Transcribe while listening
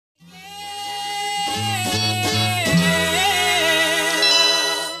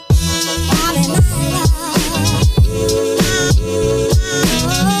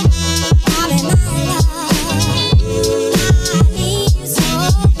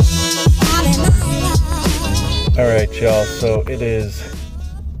Alright y'all, so it is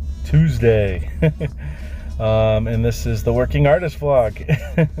Tuesday and this is the Working Artist Vlog.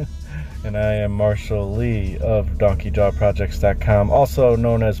 And I am Marshall Lee of DonkeyJawProjects.com, also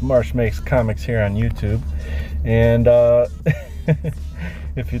known as Marsh Makes Comics here on YouTube. And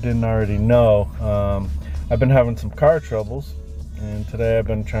if you didn't already know, I've been having some car troubles, and today I've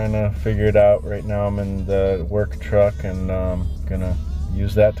been trying to figure it out. Right now I'm in the work truck, and gonna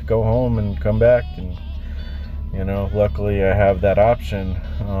use that to go home and come back. And you know, luckily I have that option.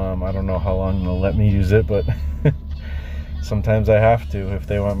 I don't know how long they'll let me use it, but sometimes I have to if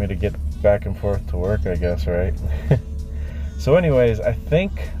they want me to get back and forth to work, I guess, right? So anyways, I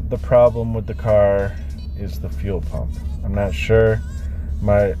think the problem with the car is the fuel pump. I'm not sure.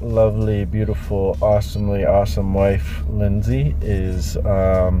 My lovely, beautiful, awesomely awesome wife, Lindsay, is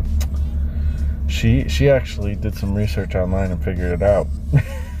she actually did some research online and figured it out.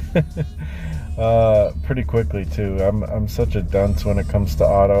 Pretty quickly too. I'm such a dunce when it comes to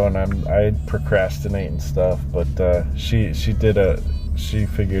auto, and I procrastinate and stuff, but she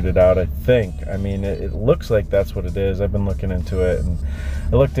figured it out, I think. I mean, it looks like that's what it is. I've been looking into it, and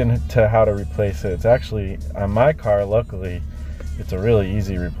I looked into how to replace it. It's actually, on my car, luckily, it's a really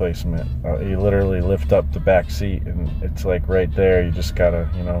easy replacement. You literally lift up the back seat and it's like right there. You just gotta,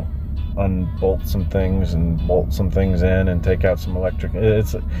 you know, unbolt some things and bolt some things in and take out some electric. It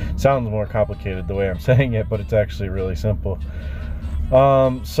sounds more complicated the way I'm saying it, but it's actually really simple.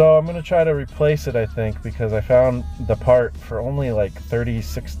 So I'm gonna try to replace it, I think, because I found the part for only like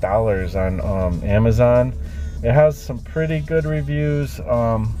 $36 on Amazon. It has some pretty good reviews.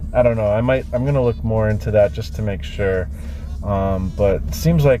 I don't know, I'm gonna look more into that just to make sure. But it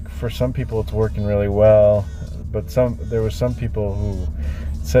seems like for some people it's working really well, but there was some people who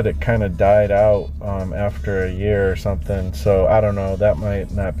said it kind of died out after a year or something. So I don't know, that might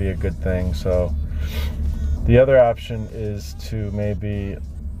not be a good thing. So the other option is to maybe,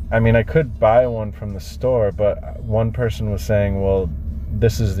 I mean, I could buy one from the store, but one person was saying, well,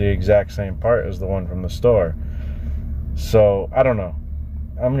 this is the exact same part as the one from the store. So I don't know.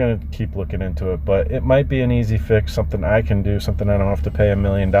 I'm gonna keep looking into it, but it might be an easy fix, something I can do, something I don't have to pay $1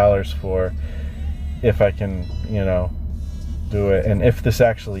 million for, if I can, you know, do it, and if this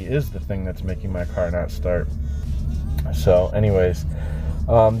actually is the thing that's making my car not start. So anyways,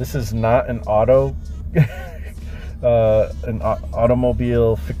 this is not an automobile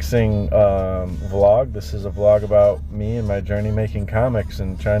fixing vlog. This is a vlog about me and my journey making comics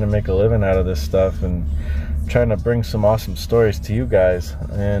and trying to make a living out of this stuff, and trying to bring some awesome stories to you guys.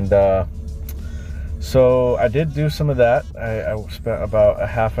 And so I did do some of that. I spent about a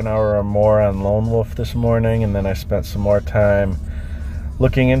half an hour or more on Lone Wolf this morning, and then I spent some more time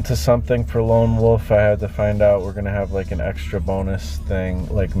looking into something for Lone Wolf. I had to find out we're gonna have like an extra bonus thing,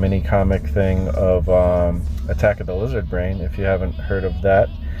 like mini comic thing of Attack of the Lizard Brain. If you haven't heard of that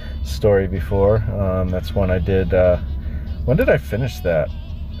story before, that's one I did. When did I finish that?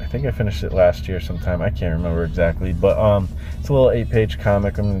 I think I finished it last year sometime. I can't remember exactly, but it's a little 8-page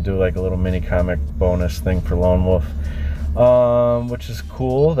comic. I'm gonna do like a little mini comic bonus thing for Lone Wolf, which is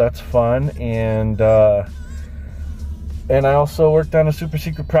cool. That's fun. And I also worked on a super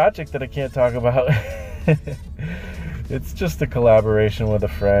secret project that I can't talk about. It's just a collaboration with a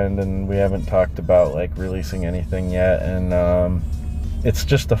friend, and we haven't talked about like releasing anything yet. And it's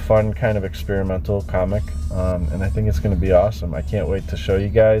just a fun kind of experimental comic, and I think it's going to be awesome. I can't wait to show you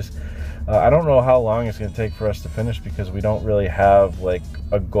guys. I don't know how long it's going to take for us to finish, because we don't really have like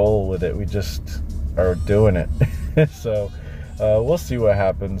a goal with it. We just are doing it. So we'll see what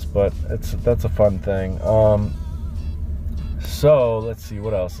happens, but that's a fun thing. So let's see,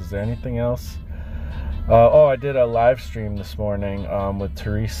 what else? Is there anything else? Oh, I did a live stream this morning with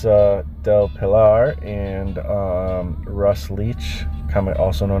Teresa Del Pilar and Russ Leach,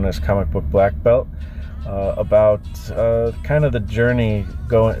 also known as Comic Book Black Belt, about kind of the journey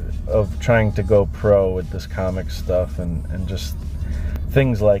of trying to go pro with this comic stuff, and just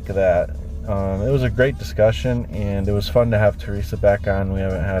things like that. It was a great discussion, and it was fun to have Teresa back on. We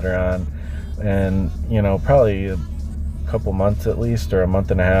haven't had her on, and you know, probably a couple months at least, or a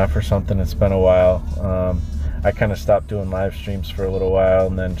month and a half or something. It's been a while. I kind of stopped doing live streams for a little while,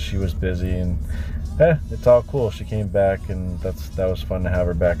 and then she was busy, and it's all cool. She came back, and that was fun to have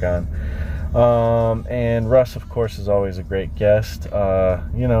her back on. And Russ, of course, is always a great guest.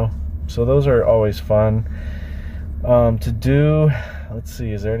 You know, so those are always fun to do. Let's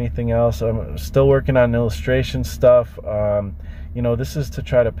see, is there anything else? I'm still working on illustration stuff. You know, this is to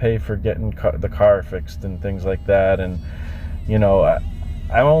try to pay for getting the car fixed and things like that. And you know,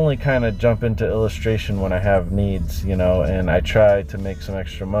 I only kind of jump into illustration when I have needs, you know, and I try to make some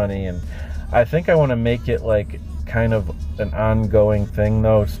extra money. And I think I want to make it like kind of an ongoing thing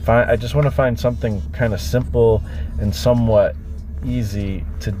though. I just want to find something kind of simple and somewhat easy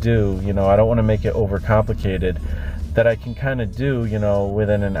to do. You know, I don't want to make it overcomplicated, that I can kind of do, you know,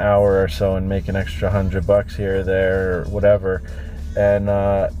 within an hour or so and make an extra $100 here or there or whatever. And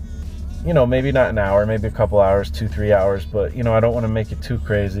you know, maybe not an hour, maybe a couple hours, 2-3 hours, but you know, I don't want to make it too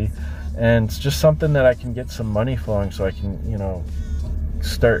crazy. And it's just something that I can get some money flowing, so I can, you know,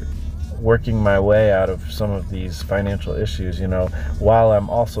 start working my way out of some of these financial issues, you know, while I'm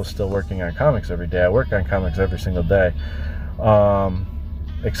also still working on comics every day. I work on comics every single day,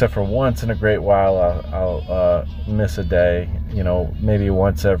 except for once in a great while I'll miss a day. You know, maybe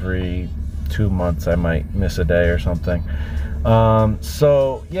once every 2 months I might miss a day or something.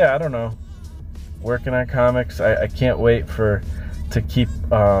 So yeah, I don't know, working on comics. I can't wait to keep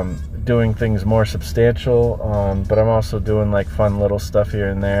doing things more substantial, but I'm also doing like fun little stuff here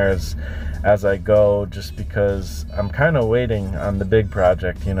and there as I go, just because I'm kind of waiting on the big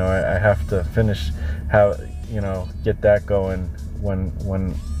project. You know, I have to finish get that going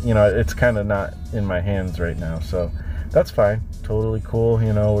when you know, it's kind of not in my hands right now, so that's fine, totally cool.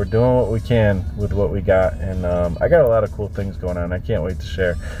 You know, we're doing what we can with what we got, and I got a lot of cool things going on. I can't wait to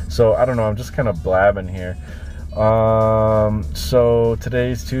share. So I don't know, I'm just kind of blabbing here. So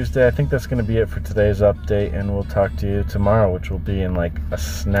today's Tuesday. I think that's going to be it for today's update, and we'll talk to you tomorrow, which will be in like a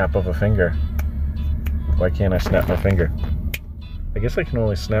snap of a finger. Why can't I snap my finger? I guess I can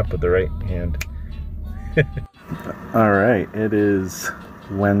only snap with the right hand. Alright, it is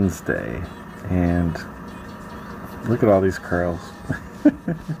Wednesday, and look at all these curls.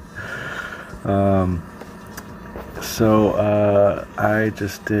 So I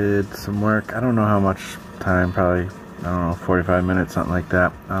just did some work. I don't know how much time, probably, I don't know, 45 minutes, something like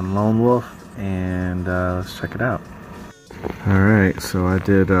that, on Lone Wolf, and let's check it out. Alright, so I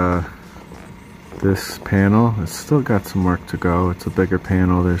did this panel. It's still got some work to go. It's a bigger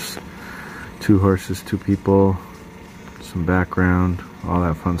panel. There's 2 horses, 2 people, some background, all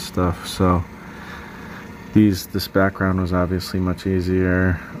that fun stuff. So this background was obviously much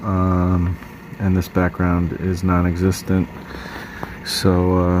easier, and this background is non-existent.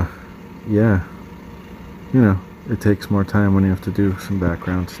 So yeah, you know, it takes more time when you have to do some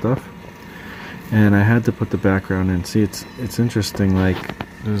background stuff. And I had to put the background in. See, it's interesting, like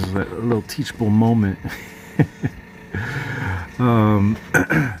there's a little teachable moment.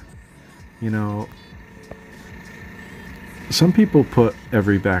 You know, some people put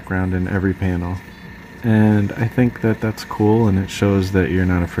every background in every panel, and I think that that's cool, and it shows that you're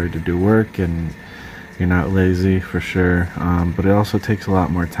not afraid to do work and you're not lazy, for sure. But it also takes a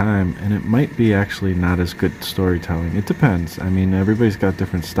lot more time, and it might be actually not as good storytelling. It depends. I mean, everybody's got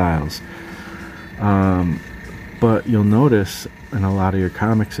different styles. But you'll notice in a lot of your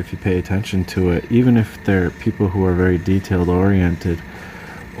comics, if you pay attention to it, even if they're people who are very detailed oriented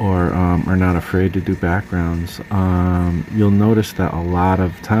or are not afraid to do backgrounds, you'll notice that a lot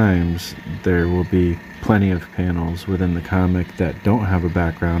of times there will be plenty of panels within the comic that don't have a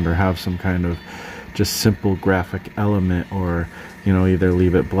background or have some kind of just simple graphic element, or you know, either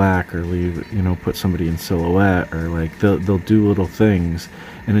leave it black or leave, you know, put somebody in silhouette, or like they'll do little things.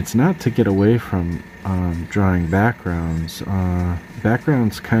 And it's not to get away from drawing backgrounds.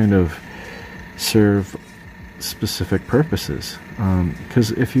 Backgrounds kind of serve specific purposes,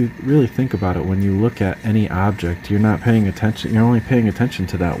 because if you really think about it, when you look at any object, you're not paying attention, you're only paying attention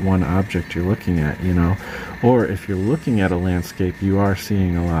to that one object you're looking at, you know. Or if you're looking at a landscape, you are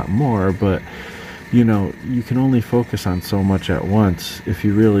seeing a lot more, but you know, you can only focus on so much at once. If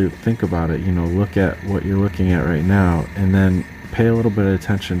you really think about it, you know, look at what you're looking at right now, and then pay a little bit of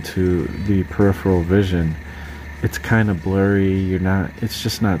attention to the peripheral vision. It's kind of blurry. It's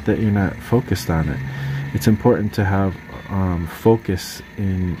just not that you're not focused on it. It's important to have focus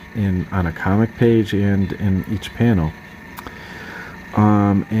on a comic page and in each panel.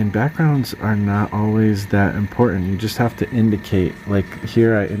 And backgrounds are not always that important. You just have to indicate, like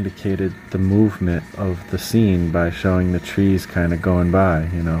here I indicated the movement of the scene by showing the trees kind of going by,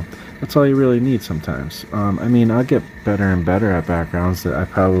 you know. That's all you really need sometimes. I mean, I'll get better and better at backgrounds. That I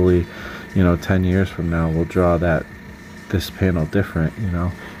probably, you know, 10 years from now will draw this panel different, you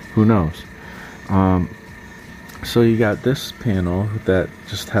know. Who knows? So you got this panel that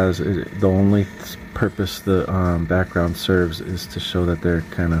just has, the only purpose the background serves is to show that they're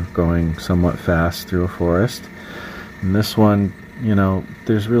kind of going somewhat fast through a forest. And this one, you know,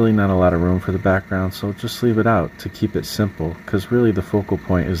 there's really not a lot of room for the background, so just leave it out to keep it simple, because really the focal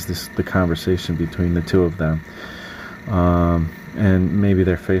point is the conversation between the two of them, and maybe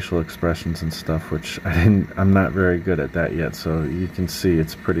their facial expressions and stuff, which I'm not very good at that yet. So you can see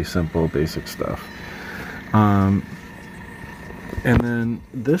it's pretty simple, basic stuff. And then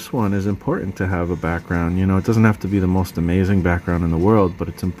this one is important to have a background. You know, it doesn't have to be the most amazing background in the world, but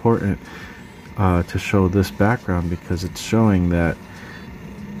it's important to show this background because it's showing that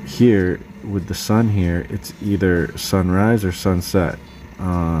here with the sun here, it's either sunrise or sunset,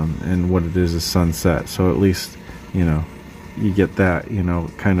 and what it is sunset. So at least, you know, you get that, you know,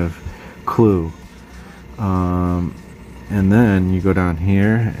 kind of clue. And then you go down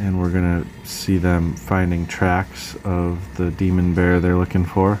here and we're gonna see them finding tracks of the demon bear they're looking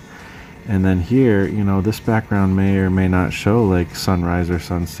for. And then here, you know, this background may or may not show like sunrise or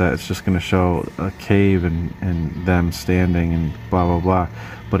sunset. It's just gonna show a cave and them standing and blah blah blah.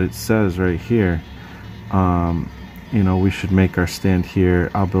 But it says right here, you know, we should make our stand here.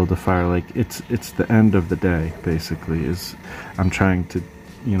 I'll build a fire. Like it's the end of the day basically. Is I'm trying to,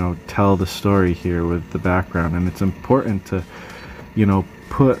 you know, tell the story here with the background, and it's important to, you know,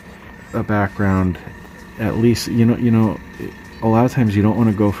 put a background at least, you know, a lot of times you don't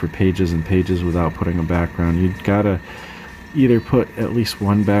want to go for pages and pages without putting a background. You gotta either put at least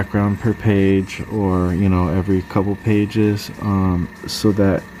one background per page, or, you know, every couple pages, so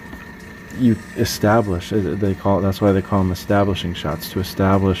that you establish, they call it, that's why they call them establishing shots, to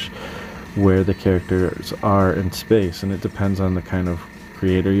establish where the characters are in space. And it depends on the kind of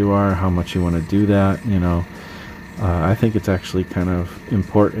creator you are, how much you want to do that, you know. I think it's actually kind of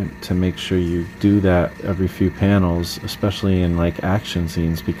important to make sure you do that every few panels, especially in like action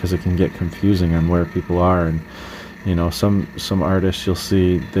scenes, because it can get confusing on where people are. And, you know, some artists you'll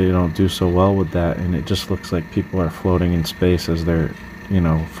see, they don't do so well with that, and it just looks like people are floating in space as they're, you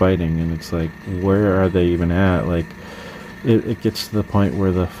know, fighting, and it's like, where are they even at? Like it gets to the point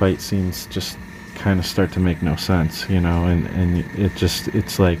where the fight scenes just kind of start to make no sense, you know, and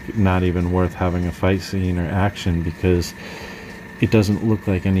it's like not even worth having a fight scene or action, because it doesn't look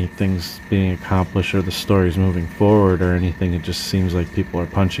like anything's being accomplished or the story's moving forward or anything. It just seems like people are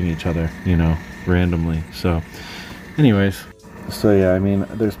punching each other, you know, randomly. So anyways, so yeah, I mean,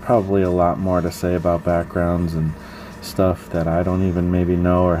 there's probably a lot more to say about backgrounds and stuff that I don't even maybe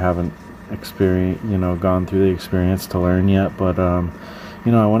know or haven't experienced, you know, gone through the experience to learn yet. But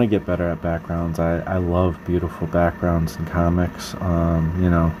you know, I want to get better at backgrounds. I love beautiful backgrounds in comics, you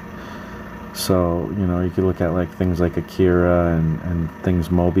know. So, you know, you could look at like things like Akira and things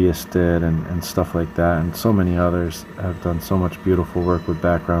Mobius did and stuff like that, and so many others have done so much beautiful work with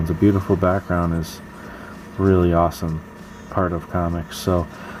backgrounds. A beautiful background is really awesome part of comics. So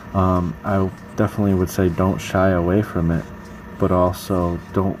I definitely would say don't shy away from it, but also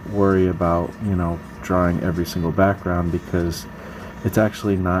don't worry about, you know, drawing every single background, because it's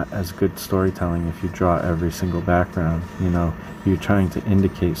actually not as good storytelling if you draw every single background. You know, you're trying to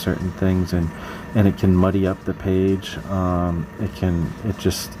indicate certain things, and it can muddy up the page. It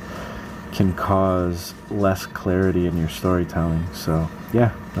just can cause less clarity in your storytelling. So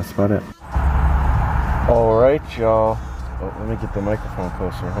yeah, that's about it. All right, y'all. Oh, let me get the microphone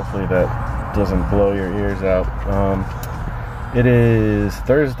closer. Hopefully that doesn't blow your ears out. It is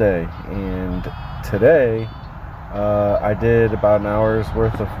Thursday, and today I did about an hour's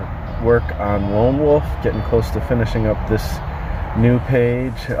worth of work on Lone Wolf, getting close to finishing up this new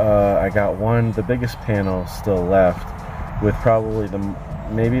page. I got the biggest panel still left, with probably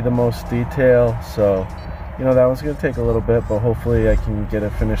maybe the most detail. So, you know, that one's going to take a little bit, but hopefully I can get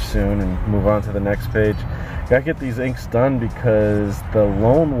it finished soon and move on to the next page. Gotta get these inks done because the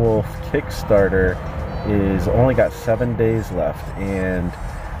Lone Wolf Kickstarter is only got 7 days left, and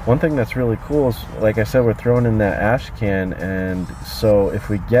one thing that's really cool is, like I said, we're throwing in that ash can, and so if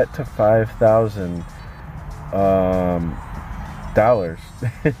we get to $5,000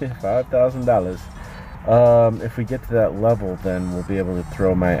 $5,000, if we get to that level, then we'll be able to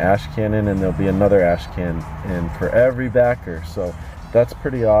throw my ash can in, and there'll be another ash can in for every backer. So that's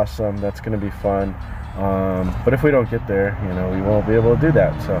pretty awesome. That's going to be fun. But if we don't get there, you know, we won't be able to do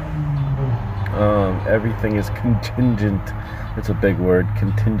that. So everything is contingent. It's a big word,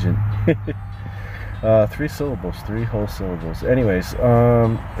 contingent. 3 syllables, 3 whole syllables. Anyways,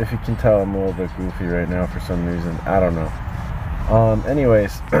 if you can tell, I'm a little bit goofy right now for some reason. I don't know.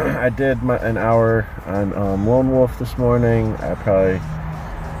 Anyways, I did an hour on Lone Wolf this morning. I probably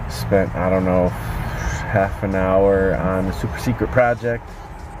spent, I don't know, half an hour on the super secret project.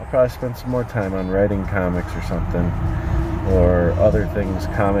 I'll probably spend some more time on writing comics or something, or other things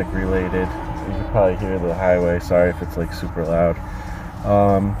comic related. You can probably hear the highway. Sorry if it's like super loud.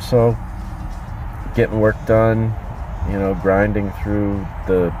 So getting work done, you know, grinding through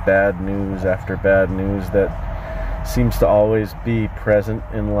the bad news after bad news that seems to always be present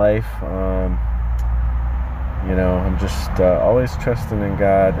in life. You know, I'm just always trusting in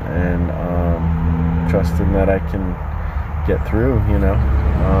God and trusting that I can get through, you know.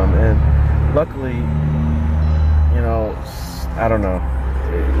 And luckily, you know, I don't know,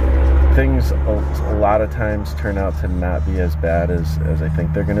 things a lot of times turn out to not be as bad as I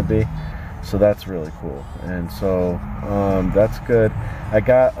think they're going to be. So that's really cool. And so that's good. I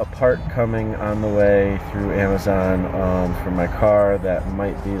got a part coming on the way through Amazon for my car that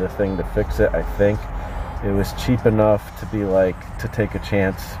might be the thing to fix it. I think it was cheap enough to be like, to take a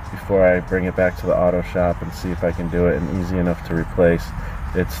chance before I bring it back to the auto shop and see if I can do it, and easy enough to replace.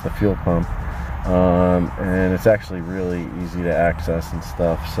 It's the fuel pump. And it's actually really easy to access and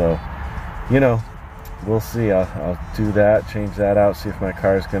stuff. So, you know, we'll see. I'll do that, change that out, see if my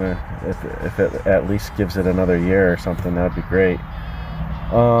car's gonna, if it at least gives it another year or something, that'd be great.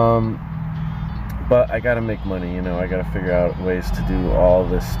 But I gotta make money, you know. I gotta figure out ways to do all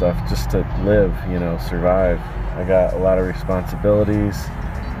this stuff just to live, you know, survive. I got a lot of responsibilities,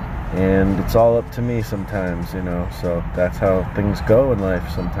 and it's all up to me sometimes, you know. So that's how things go in life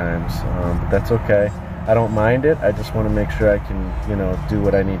sometimes. But that's okay. I don't mind it. I just want to make sure I can, you know, do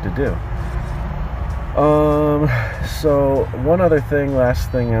what I need to do. So one other thing,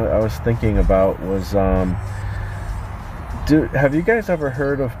 last thing I was thinking about was, have you guys ever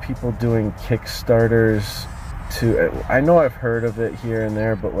heard of people doing Kickstarters to, I know I've heard of it here and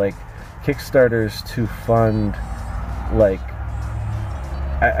there, but like Kickstarters to fund, like,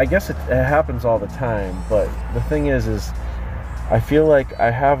 I guess it happens all the time, but the thing is I feel like I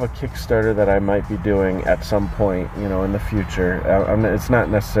have a Kickstarter that I might be doing at some point, you know, in the future. It's not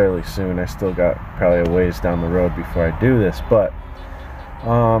necessarily soon. I still got probably a ways down the road before I do this, but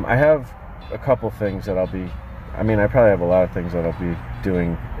I have a couple things that I'll be, I mean, I probably have a lot of things that I'll be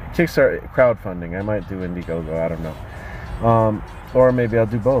doing. Kickstarter, crowdfunding. I might do Indiegogo, I don't know. Or maybe I'll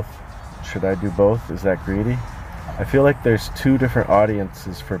do both. Should I do both? Is that greedy? I feel like there's two different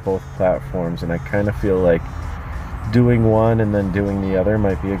audiences for both platforms, and I kind of feel like doing one and then doing the other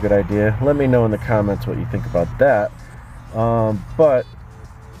might be a good idea. Let me know in the comments what you think about that. But,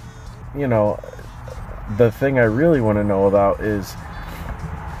 you know, the thing I really want to know about is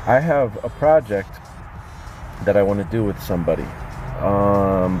I have a project that I want to do with somebody,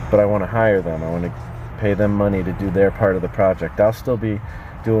 but I want to hire them. I want to pay them money to do their part of the project. I'll still be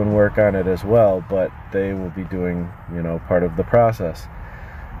doing work on it as well, but they will be doing, you know, part of the process.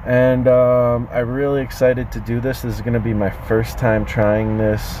 And I'm really excited to do this. This is going to be my first time trying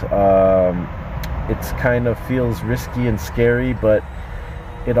this. It's kind of feels risky and scary, but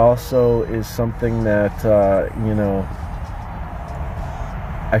it also is something that, you know,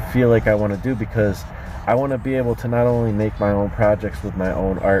 I feel like I want to do, because I want to be able to not only make my own projects with my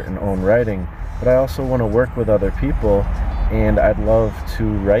own art and own writing, but I also want to work with other people, and I'd love to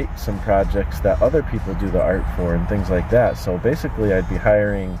write some projects that other people do the art for and things like that. So basically I'd be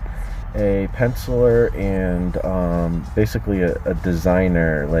hiring a penciler and basically a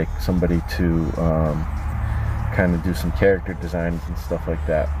designer, like somebody to kind of do some character designs and stuff like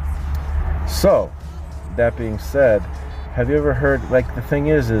that. So that being said, have you ever heard, like, the thing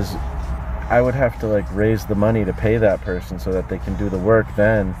is I would have to like raise the money to pay that person so that they can do the work,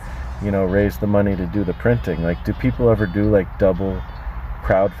 then, you know, raise the money to do the printing. Like, do people ever do like double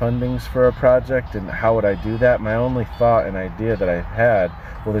crowdfundings for a project, and how would I do that? My only thought and idea that I had,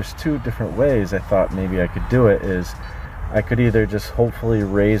 well, there's two different ways I thought maybe I could do it, is I could either just hopefully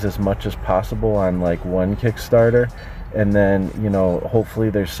raise as much as possible on like one Kickstarter, and then, you know, hopefully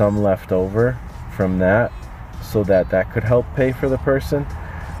there's some left over from that, so that could help pay for the person.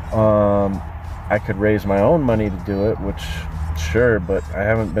 I could raise my own money to do it, which, sure, but I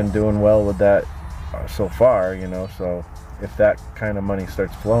haven't been doing well with that so far, you know, so if that kind of money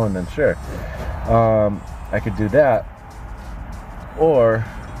starts flowing, then sure. I could do that, or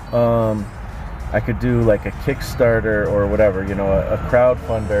I could do like a Kickstarter or whatever, you know, a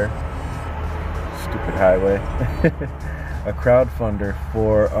crowdfunder, stupid highway, a crowdfunder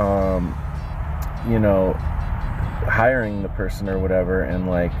for, you know, hiring the person or whatever, and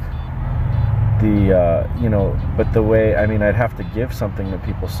like the you know, but the way, I mean, I'd have to give something to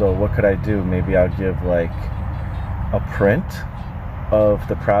people. So what could I do? Maybe I'll give like a print of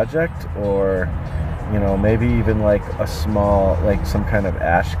the project, or, you know, maybe even like a small, like some kind of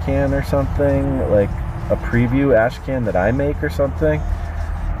ash can or something, like a preview ash can that I make or something.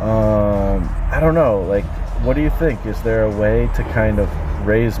 I don't know, like, what do you think? Is there a way to kind of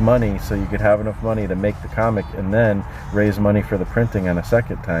raise money so you could have enough money to make the comic and then raise money for the printing on a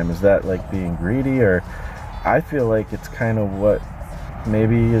second time? Is that like being greedy? Or I feel like it's kind of what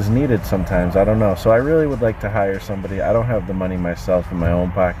maybe is needed sometimes. I don't know. So I really would like to hire somebody. I don't have the money myself in my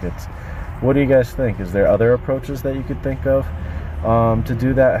own pockets. What do you guys think? Is there other approaches that you could think of? to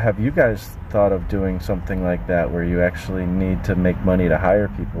do that. Have you guys thought of doing something like that where you actually need to make money to hire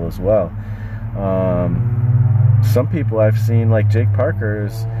people as well? Some people I've seen, like Jake Parker,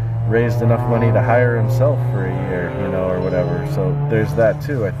 has raised enough money to hire himself for a year, you know, or whatever. So there's that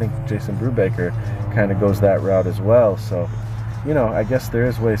too. I think Jason Brubaker kind of goes that route as well. So, you know, I guess there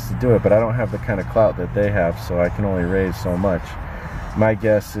is ways to do it, but I don't have the kind of clout that they have, so I can only raise so much. My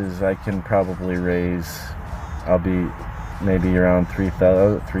guess is I can probably raise, I'll be maybe around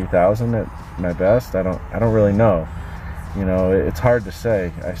 3,000 at my best. I don't really know. You know, it's hard to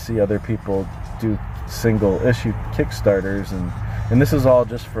say. I see other people do single issue Kickstarters, and this is all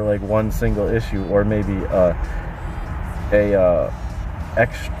just for like one single issue, or maybe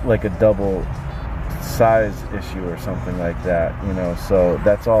like a double size issue or something like that, you know. So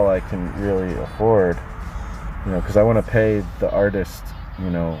that's all I can really afford, you know, because I want to pay the artist, you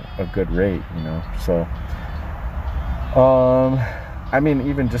know, a good rate, you know. So I mean,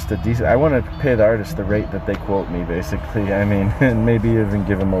 even just a decent, I want to pay the artist the rate that they quote me, basically. I mean, and maybe even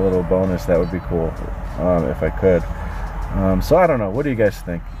give them a little bonus. That would be cool, if I could. So I don't know, what do you guys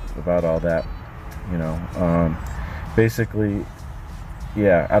think about all that, you know? Basically,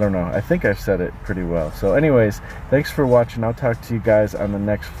 yeah, I don't know, I think I've said it pretty well. So anyways, thanks for watching. I'll talk to you guys on the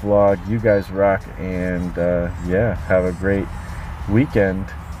next vlog. You guys rock, and yeah, have a great weekend.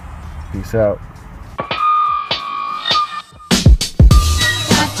 Peace out.